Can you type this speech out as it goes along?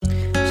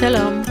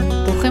שלום,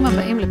 ברוכים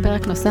הבאים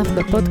לפרק נוסף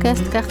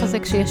בפודקאסט ככה זה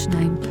כשיש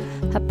שניים.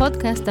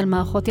 הפודקאסט על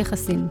מערכות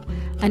יחסים.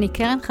 אני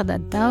קרן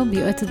חדד-טאוב,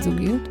 יועצת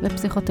זוגיות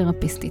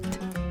ופסיכותרפיסטית.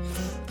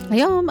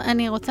 היום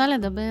אני רוצה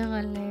לדבר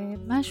על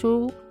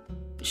משהו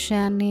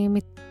שאני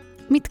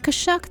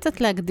מתקשה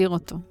קצת להגדיר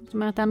אותו. זאת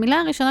אומרת, המילה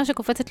הראשונה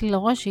שקופצת לי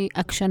לראש היא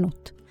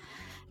עקשנות.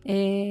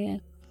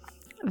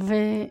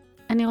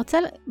 ואני רוצה,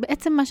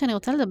 בעצם מה שאני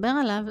רוצה לדבר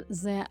עליו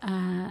זה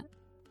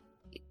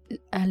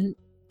על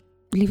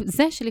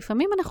זה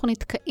שלפעמים אנחנו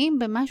נתקעים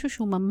במשהו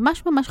שהוא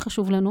ממש ממש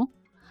חשוב לנו,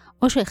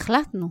 או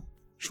שהחלטנו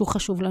שהוא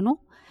חשוב לנו,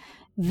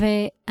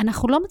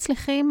 ואנחנו לא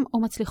מצליחים או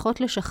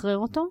מצליחות לשחרר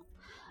אותו,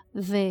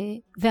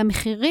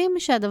 והמחירים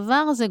שהדבר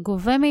הזה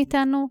גובה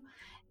מאיתנו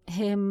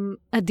הם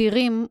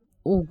אדירים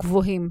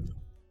וגבוהים.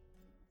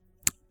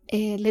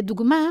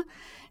 לדוגמה,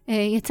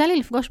 יצא לי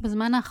לפגוש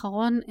בזמן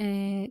האחרון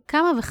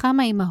כמה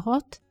וכמה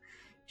אימהות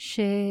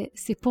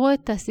שסיפרו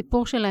את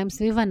הסיפור שלהם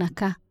סביב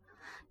הנקה.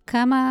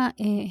 כמה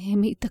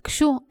הם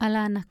התעקשו על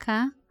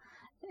ההנקה,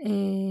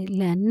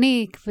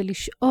 להניק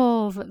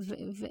ולשאוב,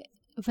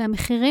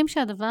 והמחירים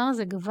שהדבר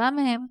הזה גבה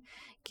מהם,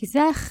 כי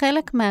זה היה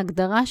חלק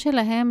מההגדרה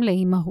שלהם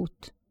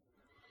לאימהות.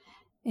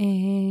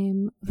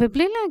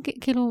 ובלי להגיד,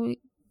 כאילו,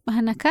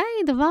 ההנקה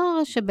היא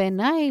דבר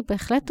שבעיניי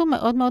בהחלט הוא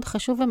מאוד מאוד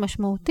חשוב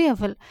ומשמעותי,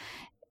 אבל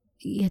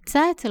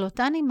יצא אצל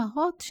אותן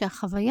אימהות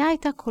שהחוויה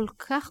הייתה כל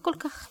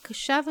כך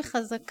קשה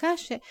וחזקה,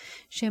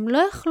 שהם לא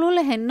יכלו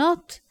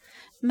ליהנות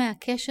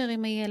מהקשר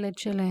עם הילד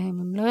שלהם,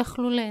 הם לא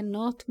יכלו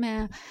ליהנות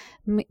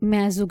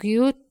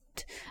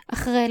מהזוגיות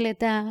אחרי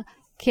לידה,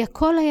 כי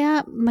הכל היה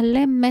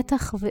מלא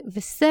מתח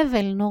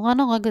וסבל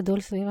נורא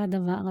גדול סביב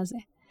הדבר הזה.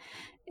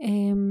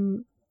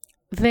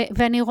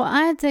 ואני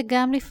רואה את זה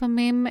גם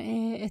לפעמים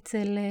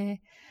אצל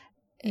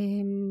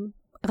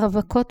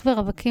רווקות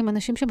ורווקים,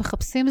 אנשים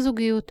שמחפשים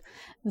זוגיות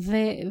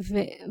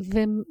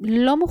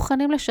ולא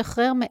מוכנים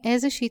לשחרר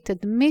מאיזושהי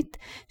תדמית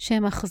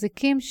שהם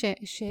מחזיקים,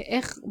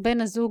 שאיך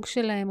בן הזוג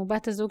שלהם או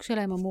בת הזוג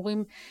שלהם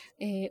אמורים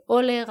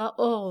או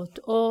להיראות,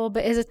 או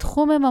באיזה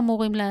תחום הם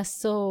אמורים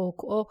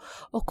לעסוק,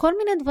 או כל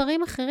מיני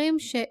דברים אחרים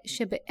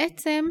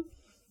שבעצם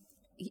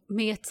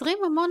מייצרים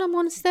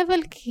המון סבל,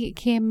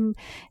 כי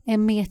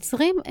הם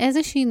מייצרים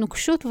איזושהי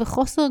נוקשות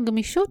וחוסר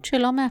גמישות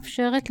שלא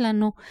מאפשרת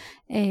לנו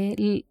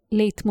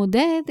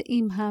להתמודד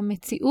עם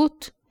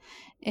המציאות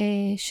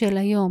של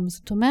היום.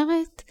 זאת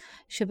אומרת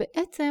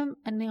שבעצם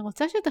אני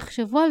רוצה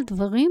שתחשבו על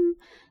דברים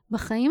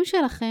בחיים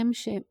שלכם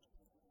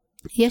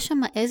שיש שם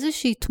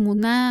איזושהי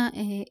תמונה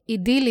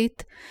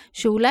אידילית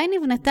שאולי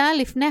נבנתה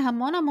לפני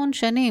המון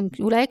שנים,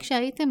 אולי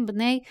כשהייתם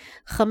בני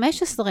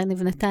 15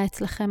 נבנתה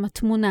אצלכם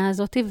התמונה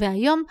הזאת,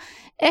 והיום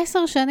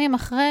 10 שנים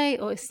אחרי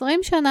או 20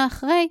 שנה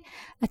אחרי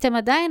אתם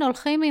עדיין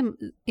הולכים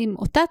עם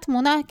אותה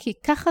תמונה, כי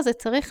ככה זה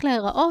צריך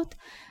להיראות,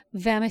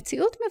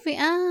 והמציאות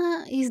מביאה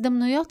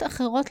הזדמנויות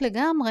אחרות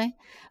לגמרי,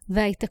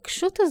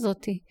 וההתעקשות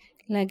הזאת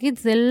להגיד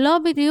זה לא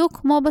בדיוק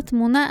כמו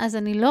בתמונה, אז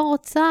אני לא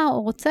רוצה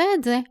או רוצה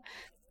את זה,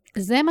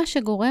 זה מה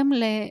שגורם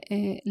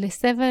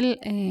לסבל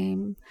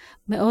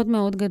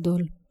מאוד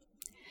גדול.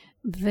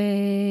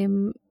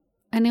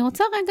 ואני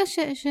רוצה רגע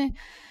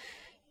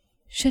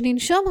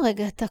שננשום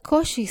רגע את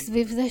הקושי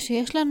סביב זה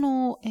שיש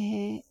לנו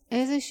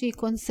איזושהי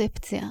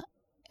קונספציה,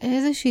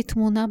 איזושהי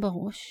תמונה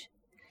בראש.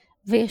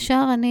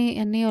 וישר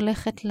אני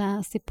הולכת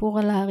לסיפור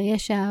על האריה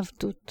שאהב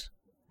תות.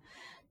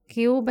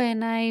 כי הוא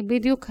בעיניי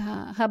בדיוק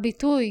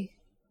הביטוי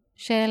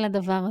של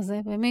הדבר הזה,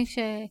 ומי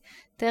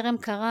שטרם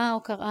קרא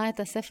או קראה את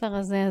הספר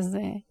הזה, אז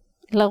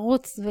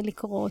לרוץ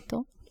ולקרוא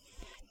אותו.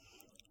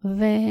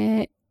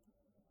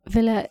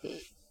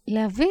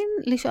 ולהבין,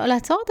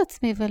 לעצור את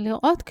עצמי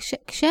ולראות,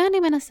 כשאני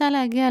מנסה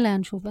להגיע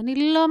לאנשהו,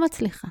 ואני לא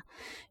מצליחה,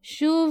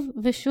 שוב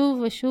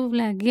ושוב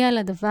להגיע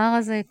לדבר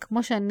הזה,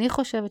 כמו שאני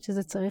חושבת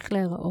שזה צריך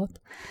להיראות,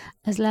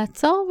 אז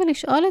לעצור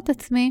ולשאול את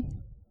עצמי,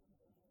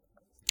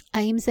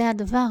 האם זה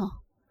הדבר?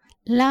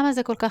 למה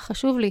זה כל כך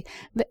חשוב לי?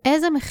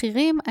 ואיזה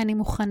מחירים אני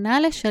מוכנה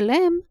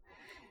לשלם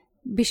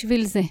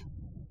בשביל זה?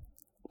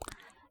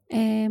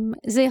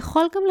 זה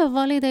יכול גם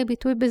לבוא לידי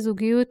ביטוי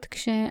בזוגיות,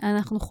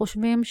 כשאנחנו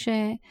חושבים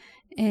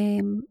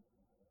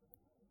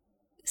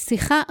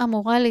שיחה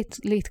אמורה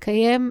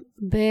להתקיים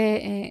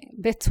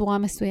בצורה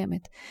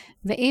מסוימת.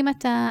 ואם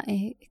אתה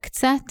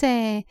קצת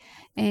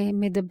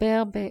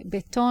מדבר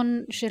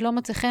בטון שלא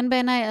מוצא חן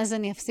בעיניי, אז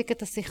אני אפסיק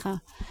את השיחה.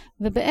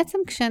 ובעצם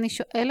כשאני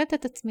שואלת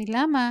את עצמי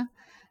למה,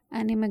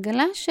 אני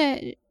מגלה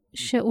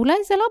שאולי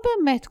זה לא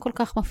באמת כל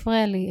כך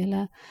מפריע לי, אלא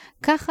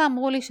ככה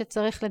אמרו לי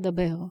שצריך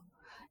לדבר.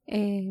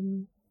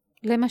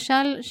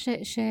 למשל,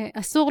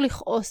 שאסור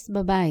לכעוס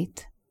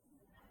בבית.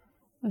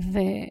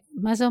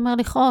 ומה זה אומר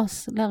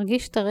לכעוס?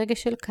 להרגיש את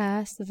הרגש של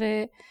כעס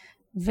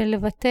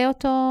ולבטא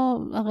אותו,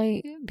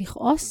 הרי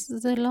לכעוס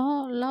זה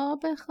לא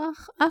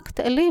בהכרח אקט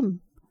אלים,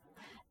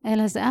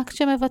 אלא זה אקט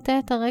שמבטא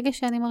את הרגש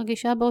שאני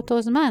מרגישה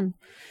באותו זמן.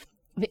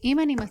 ואם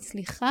אני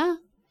מצליחה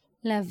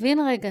להבין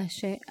רגע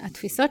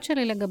שהתפיסות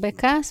שלי לגבי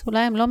כעס, אולי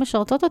הן לא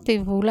משרתות אותי,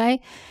 ואולי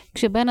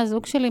כשבן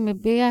הזוג שלי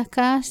מביע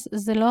כעס,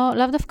 זה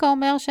לאו דווקא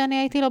אומר שאני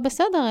הייתי לא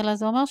בסדר, אלא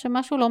זה אומר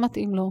שמשהו לא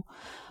מתאים לו.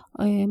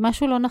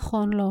 משהו לא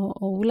נכון לו,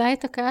 או אולי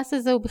את הכעס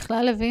הזה הוא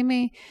בכלל הביא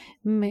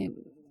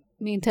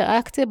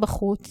מאינטראקציה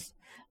בחוץ,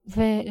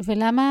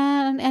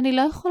 ולמה אני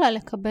לא יכולה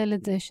לקבל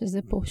את זה שזה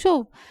פה.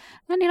 שוב,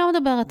 אני לא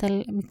מדברת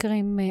על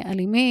מקרים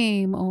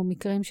אלימים, או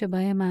מקרים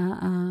שבהם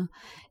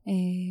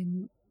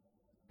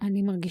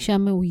אני מרגישה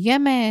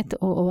מאוימת,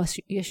 או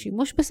יש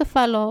שימוש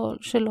בשפה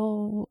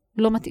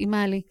שלא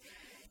מתאימה לי,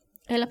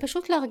 אלא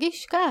פשוט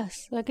להרגיש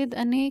כעס, להגיד,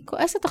 אני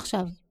כועסת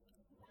עכשיו.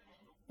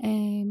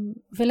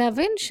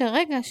 ולהבין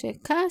שרגע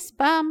שכעס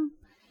פעם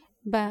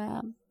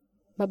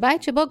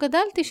בבית שבו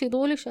גדלתי,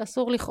 שידרו לי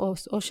שאסור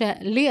לכעוס, או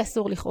שלי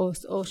אסור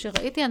לכעוס, או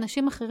שראיתי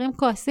אנשים אחרים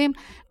כועסים,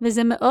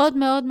 וזה מאוד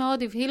מאוד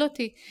מאוד הבהיל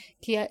אותי,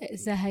 כי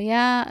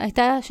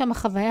הייתה שם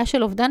חוויה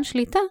של אובדן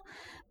שליטה,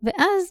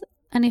 ואז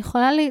אני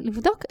יכולה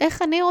לבדוק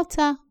איך אני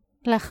רוצה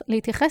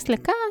להתייחס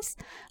לכעס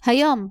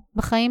היום,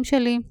 בחיים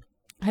שלי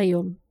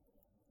היום.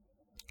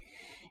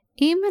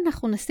 אם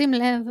אנחנו נשים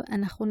לב,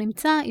 אנחנו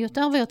נמצא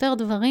יותר ויותר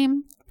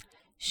דברים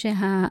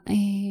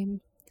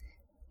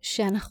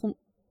שאנחנו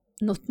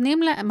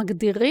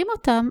מגדירים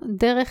אותם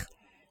דרך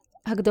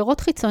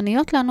הגדרות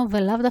חיצוניות לנו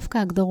ולאו דווקא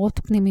הגדרות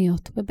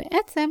פנימיות.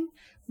 ובעצם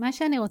מה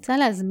שאני רוצה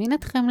להזמין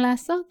אתכם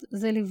לעשות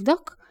זה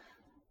לבדוק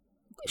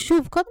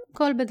שוב, קודם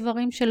כל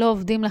בדברים שלא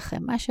עובדים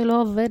לכם, מה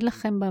שלא עובד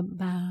לכם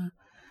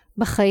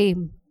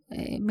בחיים,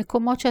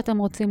 מקומות שאתם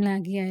רוצים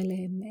להגיע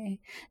אליהם.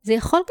 זה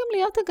יכול גם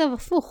להיות אגב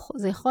הפוך,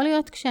 זה יכול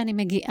להיות כשאני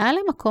מגיעה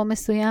למקום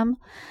מסוים,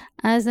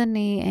 אז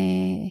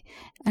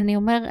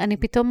אני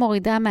פתאום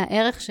מורידה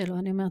מהערך שלו,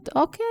 אני אומרת,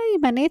 אוקיי,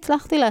 אם אני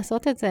הצלחתי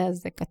לעשות את זה, אז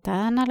זה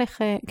קטן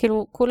עליך,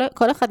 כאילו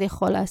כל אחד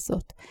יכול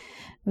לעשות.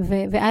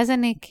 ואז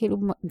אני כאילו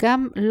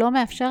גם לא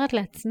מאפשרת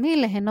לעצמי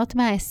ליהנות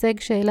מההישג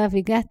שאליו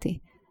הגעתי.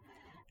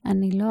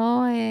 אני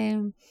לא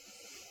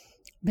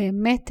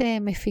באמת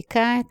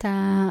מפיקה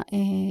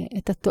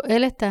את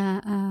התועלת,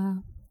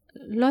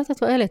 לא את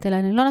התועלת, אלא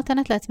אני לא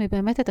נותנת לעצמי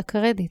באמת את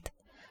הקרדיט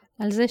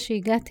על זה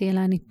שהגעתי, אלא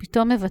אני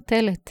פתאום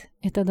מבטלת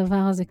את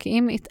הדבר הזה, כי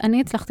אם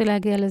אני הצלחתי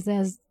להגיע לזה,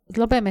 אז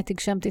לא באמת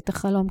הגשמתי את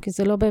החלום, כי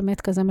זה לא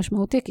באמת כזה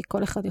משמעותי, כי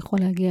כל אחד יכול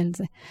להגיע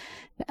לזה.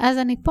 ואז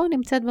אני פה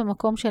נמצאת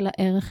במקום של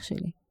הערך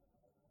שלי.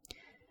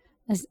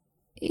 אז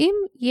אם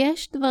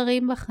יש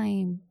דברים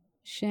בחיים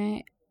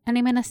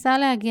שאני מנסה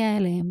להגיע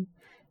אליהם,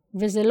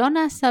 וזה לא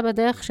נעשה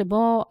בדרך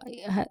שבו,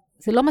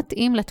 זה לא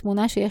מתאים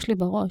לתמונה שיש לי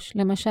בראש.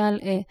 למשל,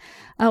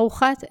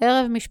 ארוחת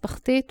ערב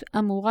משפחתית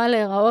אמורה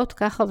להיראות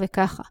ככה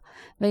וככה.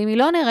 ואם היא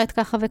לא נראית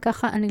ככה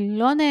וככה, אני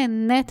לא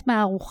נהנית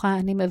מהארוחה,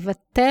 אני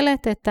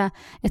מבטלת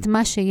את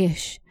מה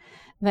שיש.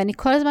 ואני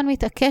כל הזמן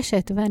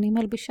מתעקשת, ואני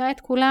מלבישה את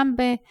כולם,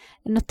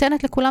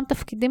 נותנת לכולם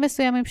תפקידים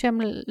מסוימים שהם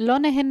לא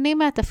נהנים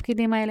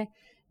מהתפקידים האלה.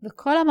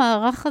 וכל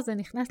המערך הזה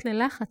נכנס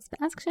ללחץ.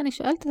 ואז כשאני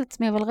שואלת את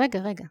עצמי, אבל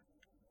רגע.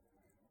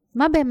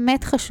 מה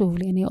באמת חשוב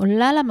לי? אני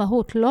עולה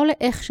למהות, לא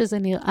לאיך שזה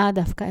נראה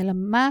דווקא, אלא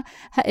מה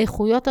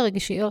האיכויות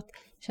הרגישיות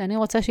שאני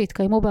רוצה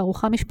שיתקיימו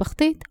בארוחה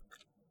משפחתית.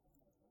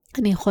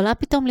 אני יכולה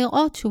פתאום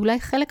לראות שאולי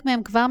חלק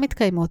מהם כבר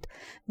מתקיימות,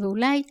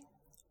 ואולי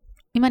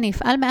אם אני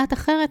אפעל מעט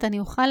אחרת, אני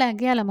אוכל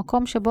להגיע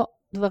למקום שבו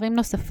דברים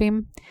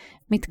נוספים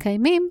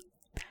מתקיימים,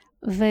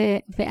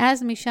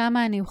 ואז משם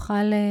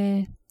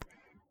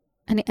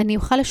אני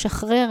אוכל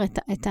לשחרר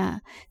את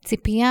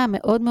הציפייה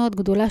המאוד מאוד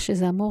גדולה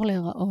שזה אמור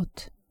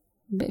להיראות.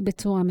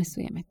 בצורה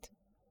מסוימת.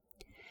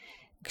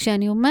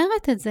 כשאני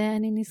אומרת את זה,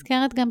 אני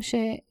נזכרת גם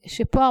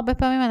שפה הרבה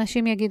פעמים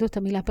אנשים יגידו את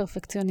המילה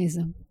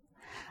פרפקציוניזם.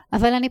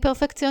 אבל אני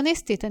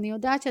פרפקציוניסטית, אני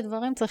יודעת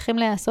שדברים צריכים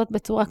להיעשות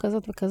בצורה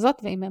כזאת וכזאת,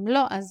 ואם הם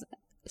לא, אז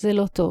זה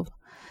לא טוב.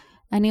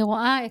 אני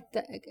רואה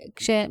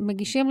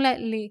כשמגישים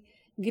לי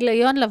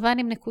גיליון לבן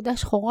עם נקודה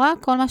שחורה,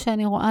 כל מה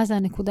שאני רואה זה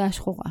הנקודה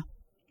השחורה.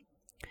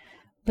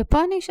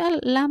 ופה אני אשאל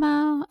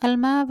למה, על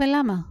מה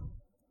ולמה.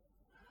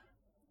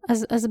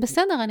 אז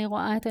בסדר, אני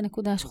רואה את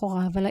הנקודה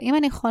השחורה, אבל האם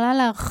אני יכולה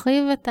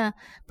להרחיב את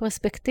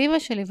הפרספקטיבה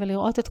שלי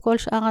ולראות את כל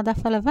שאר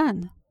הדף הלבן?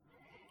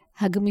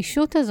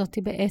 הגמישות הזאת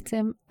היא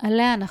בעצם,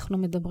 עליה אנחנו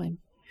מדברים.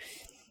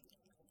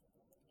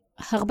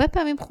 הרבה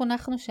פעמים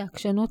חונכנו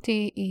שהעקשנות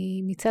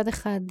היא מצד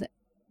אחד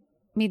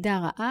מידה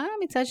רעה,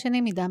 מצד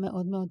שני מידה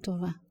מאוד מאוד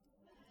טובה.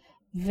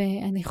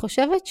 ואני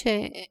חושבת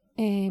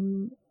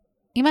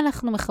שאם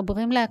אנחנו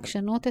מחברים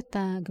לעקשנות את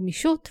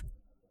הגמישות,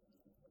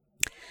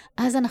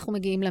 אז אנחנו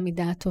מגיעים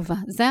למידה הטובה.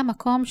 זה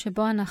המקום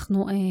שבו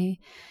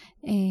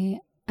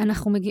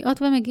אנחנו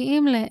מגיעות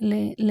ומגיעים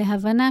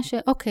להבנה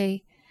שאוקיי,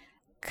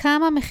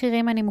 כמה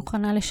מחירים אני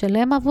מוכנה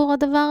לשלם עבור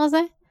הדבר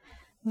הזה,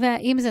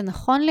 והאם זה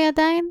נכון לי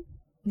עדיין,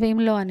 ואם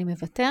לא אני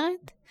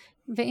מוותרת,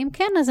 ואם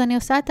כן אז אני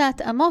עושה את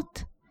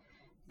ההתאמות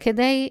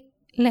כדי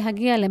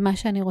להגיע למה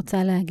שאני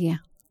רוצה להגיע.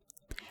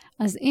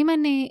 אז אם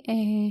אני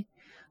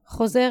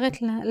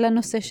חוזרת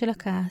לנושא של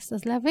הכעס,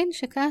 אז להבין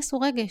שכעס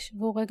הוא רגש,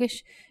 והוא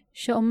רגש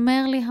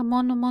שאומר לי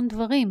המון המון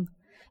דברים.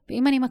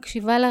 ואם אני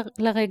מקשיבה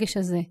לרגש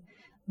הזה,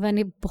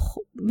 ואני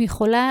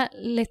יכולה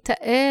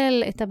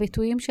לתעל את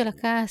הביטויים של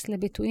הכעס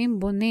לביטויים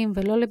בונים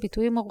ולא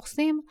לביטויים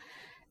הורסים,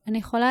 אני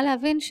יכולה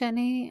להבין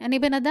שאני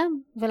בן אדם,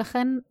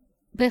 ולכן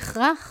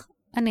בהכרח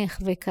אני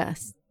אחווה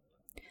כעס.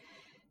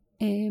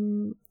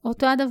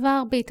 אותו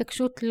הדבר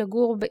בהתעקשות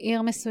לגור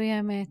בעיר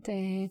מסוימת,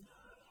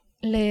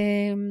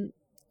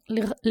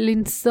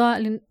 לנסוע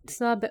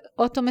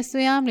באוטו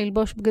מסוים,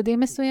 ללבוש בגדים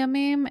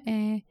מסוימים,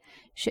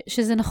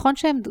 שזה נכון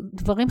שהם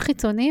דברים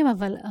חיצוניים,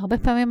 אבל הרבה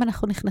פעמים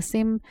אנחנו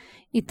נכנסים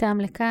איתם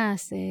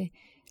לכעס,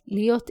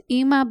 להיות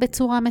אימא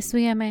בצורה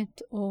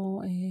מסוימת,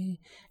 או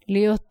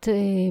להיות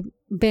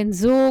בן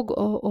זוג,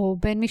 או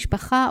בן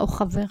משפחה, או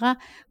חברה,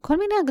 כל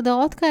מיני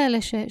הגדרות כאלה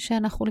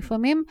שאנחנו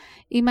לפעמים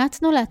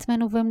אימצנו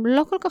לעצמנו, והן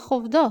לא כל כך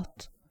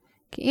עובדות.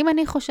 כי אם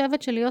אני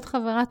חושבת שלהיות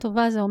חברה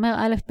טובה, זה אומר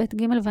א', ב',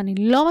 ג', ואני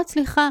לא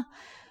מצליחה,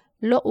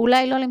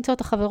 אולי לא למצוא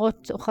את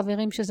החברות או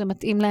חברים שזה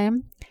מתאים להם,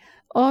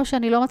 או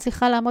שאני לא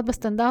מצליחה לעמוד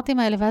בסטנדרטים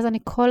האלה, ואז אני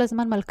כל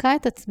הזמן מלכה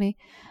את עצמי,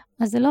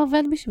 אז זה לא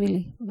עובד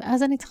בשבילי.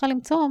 ואז אני צריכה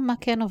למצוא מה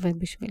כן עובד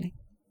בשבילי.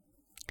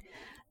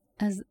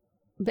 אז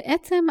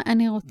בעצם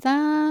אני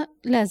רוצה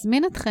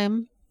להזמין אתכם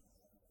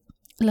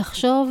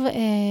לחשוב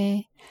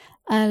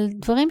על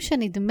דברים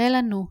שנדמה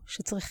לנו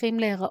שצריכים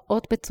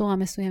להיראות בצורה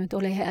מסוימת, או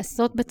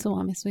להיעשות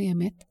בצורה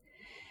מסוימת.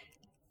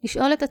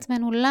 לשאול את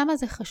עצמנו למה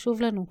זה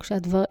חשוב לנו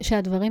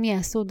שהדברים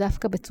יעשו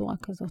דווקא בצורה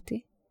כזאת.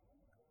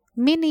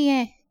 מי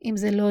נהיה אם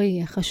זה לא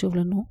יהיה חשוב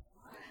לנו?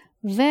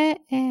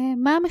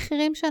 ומה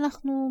המחירים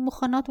שאנחנו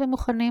מוכנות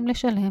ומוכנים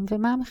לשלם,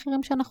 ומה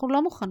המחירים שאנחנו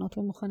לא מוכנות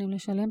ומוכנים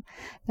לשלם,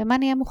 ומה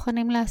נהיה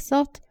מוכנים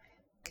לעשות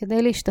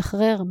כדי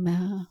להשתחרר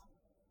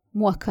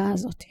מהמועקה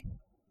הזאת.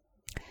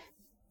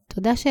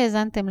 תודה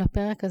שהאזנתם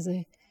לפרק הזה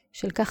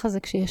של ככה זה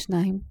כשיש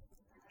שניים.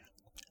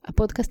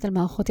 הפודקאסט על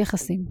מערכות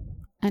יחסים.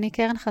 אני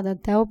קרן חדד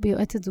טאוב,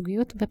 יועצת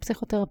זוגיות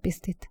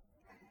ופסיכותרפיסטית.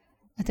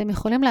 אתם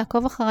יכולים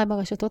לעקוב אחריי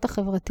ברשתות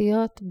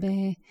החברתיות,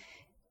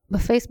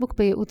 בפייסבוק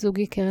בייעוץ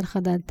זוגי קרן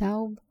חדד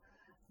טאוב,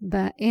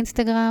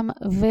 באינסטגרם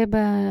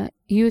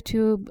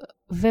וביוטיוב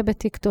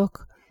ובטיק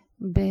טוק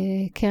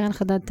בקרן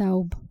חדד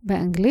טאוב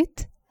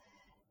באנגלית.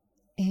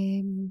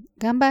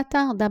 גם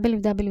באתר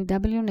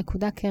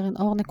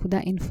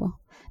www.karenor.info.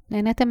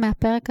 נהניתם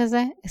מהפרק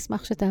הזה?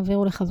 אשמח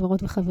שתעבירו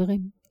לחברות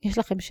וחברים. יש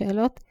לכם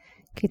שאלות?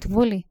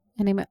 כתבו לי.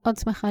 אני מאוד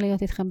שמחה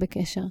להיות איתכם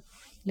בקשר.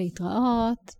 להתראות.